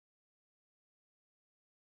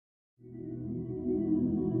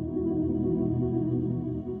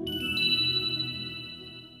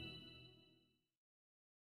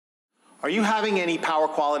Are you having any power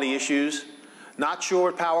quality issues? Not sure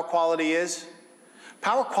what power quality is?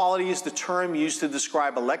 Power quality is the term used to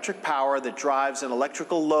describe electric power that drives an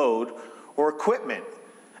electrical load or equipment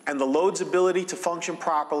and the load's ability to function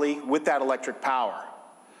properly with that electric power.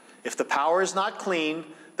 If the power is not clean,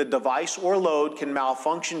 the device or load can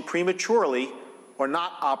malfunction prematurely or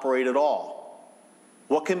not operate at all.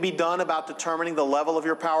 What can be done about determining the level of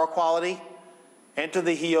your power quality? Enter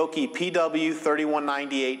the Hioki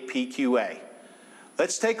PW3198 PQA.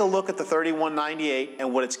 Let's take a look at the 3198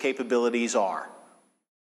 and what its capabilities are.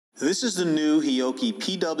 This is the new Hioki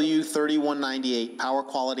PW3198 Power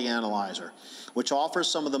Quality Analyzer, which offers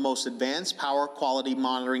some of the most advanced power quality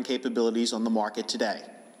monitoring capabilities on the market today.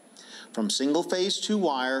 From single-phase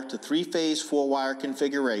 2-wire to 3-phase 4-wire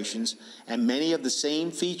configurations and many of the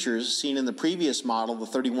same features seen in the previous model, the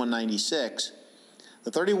 3196,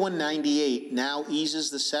 the 3198 now eases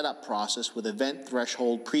the setup process with event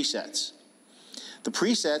threshold presets. The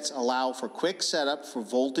presets allow for quick setup for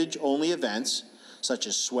voltage-only events such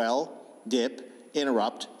as swell, dip,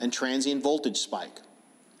 interrupt, and transient voltage spike.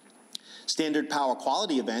 Standard power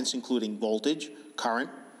quality events including voltage, current,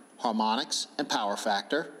 harmonics, and power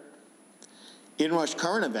factor. Inrush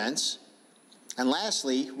current events. And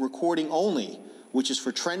lastly, recording only, which is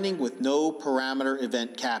for trending with no parameter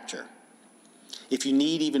event capture. If you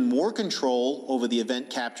need even more control over the event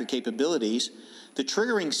capture capabilities, the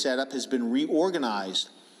triggering setup has been reorganized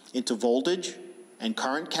into voltage and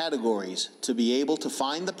current categories to be able to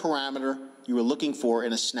find the parameter you are looking for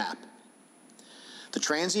in a snap. The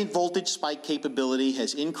transient voltage spike capability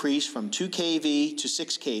has increased from 2 kV to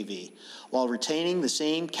 6 kV while retaining the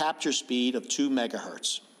same capture speed of 2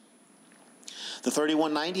 megahertz. The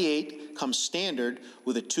 3198 comes standard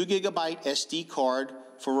with a 2 gigabyte SD card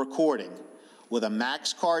for recording with a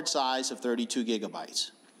max card size of 32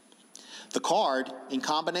 gigabytes. The card, in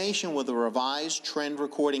combination with a revised trend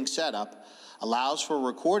recording setup, allows for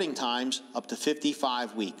recording times up to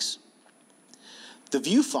 55 weeks. The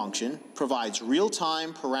view function provides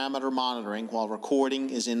real-time parameter monitoring while recording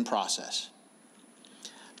is in process.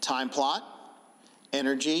 Time plot,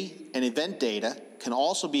 energy, and event data can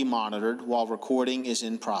also be monitored while recording is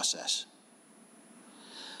in process.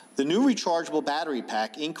 The new rechargeable battery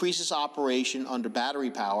pack increases operation under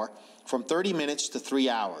battery power from 30 minutes to 3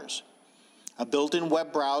 hours. A built-in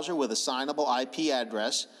web browser with assignable IP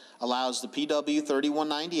address allows the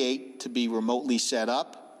PW3198 to be remotely set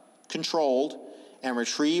up, controlled, and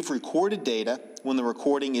retrieve recorded data when the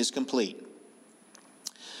recording is complete.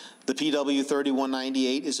 The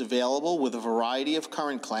PW3198 is available with a variety of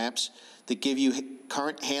current clamps that give you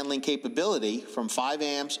current handling capability from 5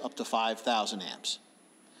 amps up to 5,000 amps.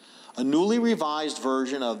 A newly revised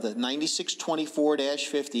version of the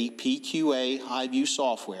 9624-50 PQA High-View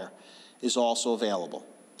software is also available.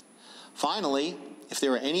 Finally, if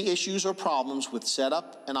there are any issues or problems with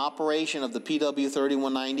setup and operation of the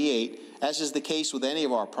PW3198, as is the case with any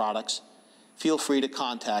of our products, feel free to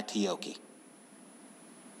contact Hioki.